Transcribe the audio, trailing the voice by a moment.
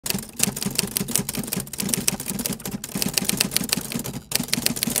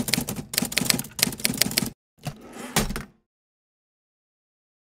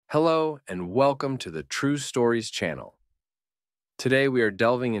Hello and welcome to the True Stories channel. Today we are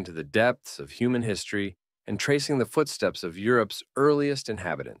delving into the depths of human history and tracing the footsteps of Europe's earliest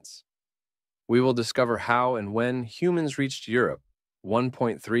inhabitants. We will discover how and when humans reached Europe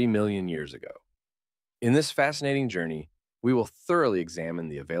 1.3 million years ago. In this fascinating journey, we will thoroughly examine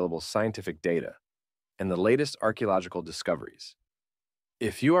the available scientific data and the latest archaeological discoveries.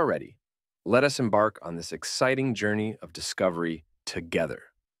 If you are ready, let us embark on this exciting journey of discovery together.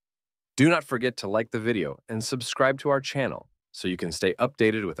 Do not forget to like the video and subscribe to our channel so you can stay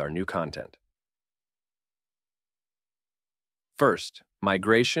updated with our new content. First,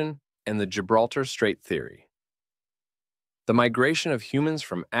 migration and the Gibraltar Strait theory. The migration of humans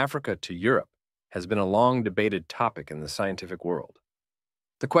from Africa to Europe has been a long debated topic in the scientific world.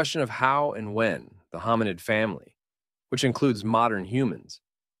 The question of how and when the hominid family, which includes modern humans,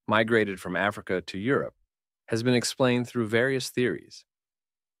 migrated from Africa to Europe has been explained through various theories.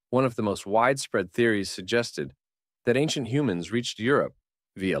 One of the most widespread theories suggested that ancient humans reached Europe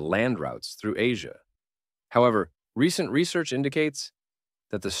via land routes through Asia. However, recent research indicates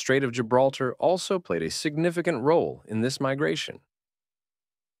that the Strait of Gibraltar also played a significant role in this migration.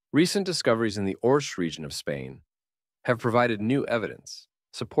 Recent discoveries in the Orce region of Spain have provided new evidence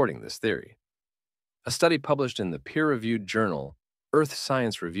supporting this theory. A study published in the peer-reviewed journal Earth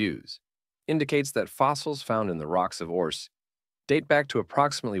Science Reviews indicates that fossils found in the rocks of Orce date back to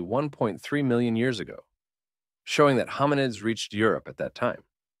approximately 1.3 million years ago, showing that hominids reached Europe at that time.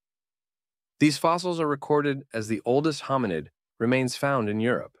 These fossils are recorded as the oldest hominid remains found in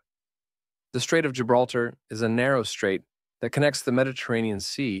Europe. The Strait of Gibraltar is a narrow strait that connects the Mediterranean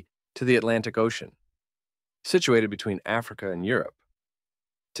Sea to the Atlantic Ocean, situated between Africa and Europe.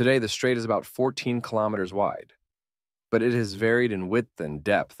 Today, the strait is about 14 kilometers wide, but it has varied in width and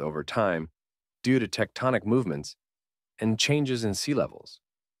depth over time due to tectonic movements and changes in sea levels.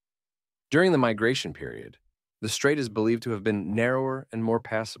 During the migration period, the strait is believed to have been narrower and more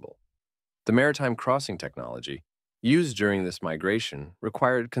passable. The maritime crossing technology used during this migration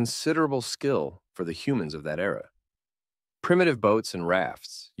required considerable skill for the humans of that era. Primitive boats and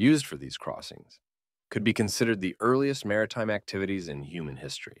rafts used for these crossings could be considered the earliest maritime activities in human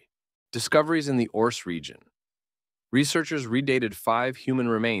history. Discoveries in the Orce region. Researchers redated 5 human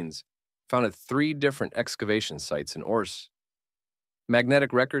remains found at 3 different excavation sites in Orce.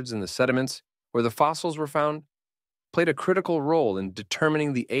 Magnetic records in the sediments where the fossils were found played a critical role in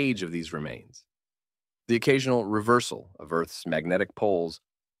determining the age of these remains. The occasional reversal of Earth's magnetic poles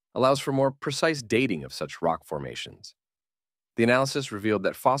allows for more precise dating of such rock formations. The analysis revealed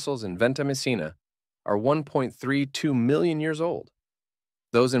that fossils in Venta Messina are 1.32 million years old.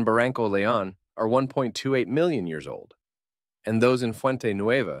 Those in Barranco Leon are 1.28 million years old, and those in Fuente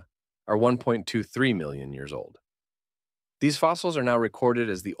Nueva are 1.23 million years old. These fossils are now recorded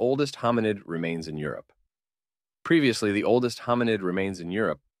as the oldest hominid remains in Europe. Previously, the oldest hominid remains in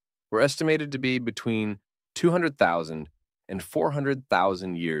Europe were estimated to be between 200,000 and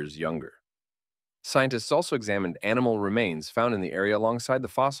 400,000 years younger. Scientists also examined animal remains found in the area alongside the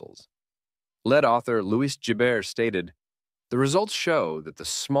fossils. Lead author Luis Gibert stated, "The results show that the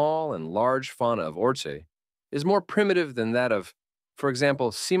small and large fauna of Orce is more primitive than that of, for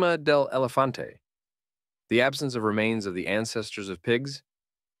example, Cima del Elefante. The absence of remains of the ancestors of pigs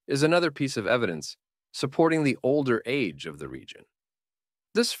is another piece of evidence supporting the older age of the region."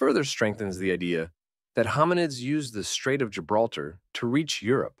 This further strengthens the idea that hominids used the Strait of Gibraltar to reach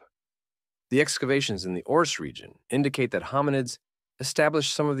Europe. The excavations in the Orce region indicate that hominids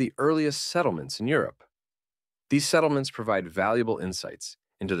established some of the earliest settlements in Europe. These settlements provide valuable insights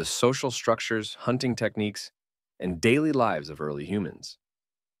into the social structures, hunting techniques, and daily lives of early humans.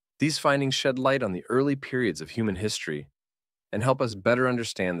 These findings shed light on the early periods of human history and help us better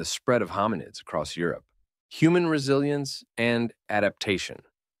understand the spread of hominids across Europe. Human resilience and adaptation.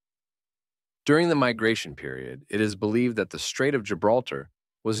 During the migration period, it is believed that the Strait of Gibraltar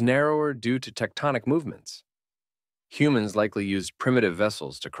was narrower due to tectonic movements. Humans likely used primitive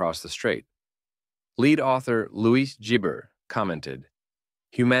vessels to cross the strait. Lead author Luis Gibert commented,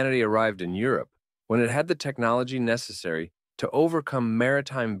 "Humanity arrived in Europe when it had the technology necessary to overcome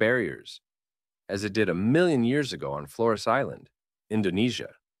maritime barriers, as it did a million years ago on Flores Island,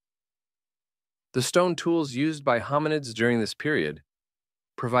 Indonesia." The stone tools used by hominids during this period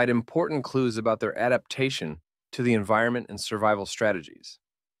provide important clues about their adaptation to the environment and survival strategies.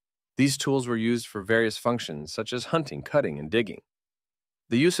 These tools were used for various functions such as hunting, cutting, and digging.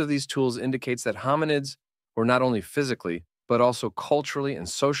 The use of these tools indicates that hominids were not only physically, but also culturally and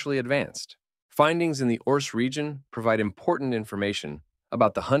socially advanced. Findings in the Orce region provide important information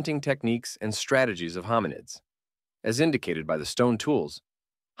about the hunting techniques and strategies of hominids. As indicated by the stone tools,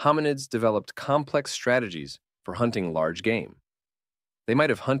 hominids developed complex strategies for hunting large game. They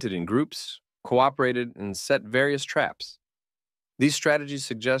might have hunted in groups, cooperated, and set various traps. These strategies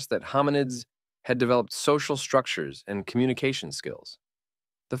suggest that hominids had developed social structures and communication skills.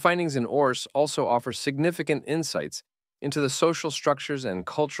 The findings in Orce also offer significant insights into the social structures and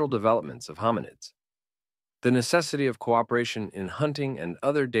cultural developments of hominids. The necessity of cooperation in hunting and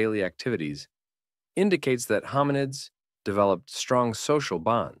other daily activities indicates that hominids developed strong social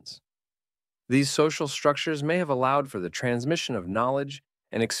bonds. These social structures may have allowed for the transmission of knowledge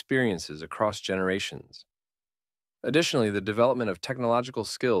and experiences across generations. Additionally, the development of technological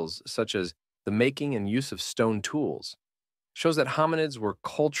skills such as the making and use of stone tools shows that hominids were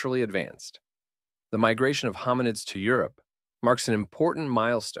culturally advanced. The migration of hominids to Europe marks an important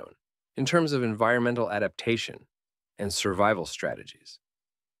milestone in terms of environmental adaptation and survival strategies.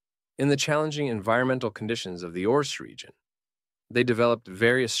 In the challenging environmental conditions of the Orce region, they developed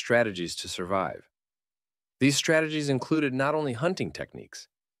various strategies to survive. These strategies included not only hunting techniques,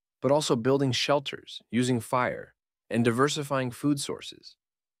 but also building shelters, using fire, and diversifying food sources.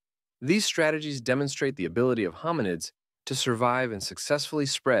 These strategies demonstrate the ability of hominids to survive and successfully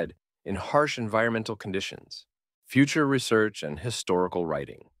spread in harsh environmental conditions. Future research and historical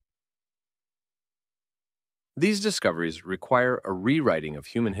writing. These discoveries require a rewriting of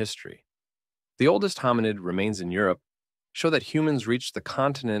human history. The oldest hominid remains in Europe show that humans reached the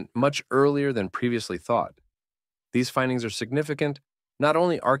continent much earlier than previously thought. These findings are significant not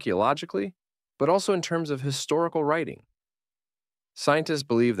only archaeologically, but also in terms of historical writing. Scientists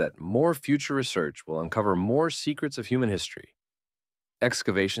believe that more future research will uncover more secrets of human history.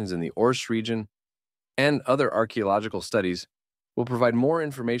 Excavations in the Orce region and other archaeological studies will provide more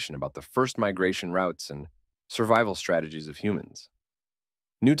information about the first migration routes and survival strategies of humans.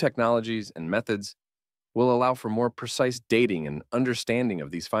 New technologies and methods will allow for more precise dating and understanding of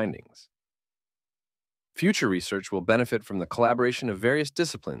these findings. Future research will benefit from the collaboration of various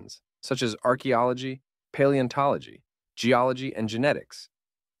disciplines, such as archaeology, paleontology, geology, and genetics,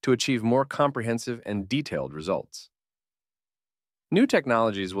 to achieve more comprehensive and detailed results. New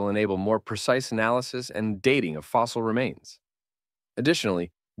technologies will enable more precise analysis and dating of fossil remains.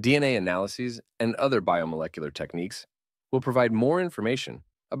 Additionally, DNA analyses and other biomolecular techniques will provide more information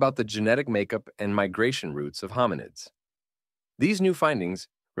about the genetic makeup and migration routes of hominids. These new findings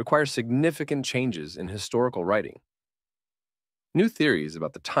require significant changes in historical writing. New theories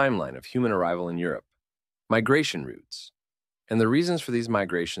about the timeline of human arrival in Europe, migration routes, and the reasons for these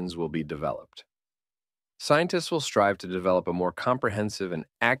migrations will be developed. Scientists will strive to develop a more comprehensive and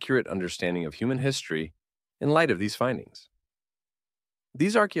accurate understanding of human history in light of these findings.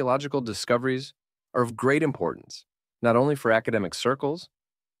 These archaeological discoveries are of great importance, not only for academic circles,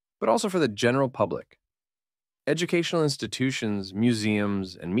 but also for the general public. Educational institutions,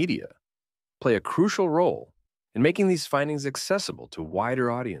 museums, and media play a crucial role in making these findings accessible to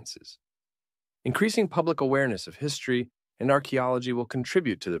wider audiences. Increasing public awareness of history and archaeology will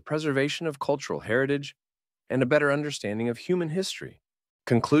contribute to the preservation of cultural heritage and a better understanding of human history.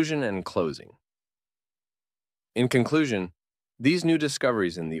 Conclusion and closing. In conclusion, these new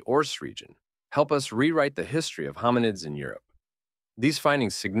discoveries in the Orce region help us rewrite the history of hominids in Europe. These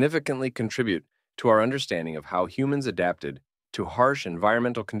findings significantly contribute to our understanding of how humans adapted to harsh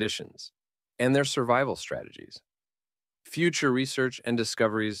environmental conditions and their survival strategies. Future research and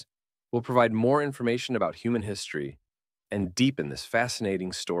discoveries will provide more information about human history and deepen this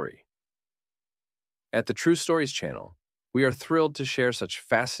fascinating story. At the True Stories channel, we are thrilled to share such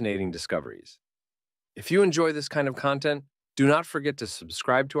fascinating discoveries. If you enjoy this kind of content, do not forget to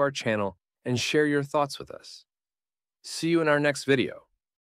subscribe to our channel and share your thoughts with us. See you in our next video.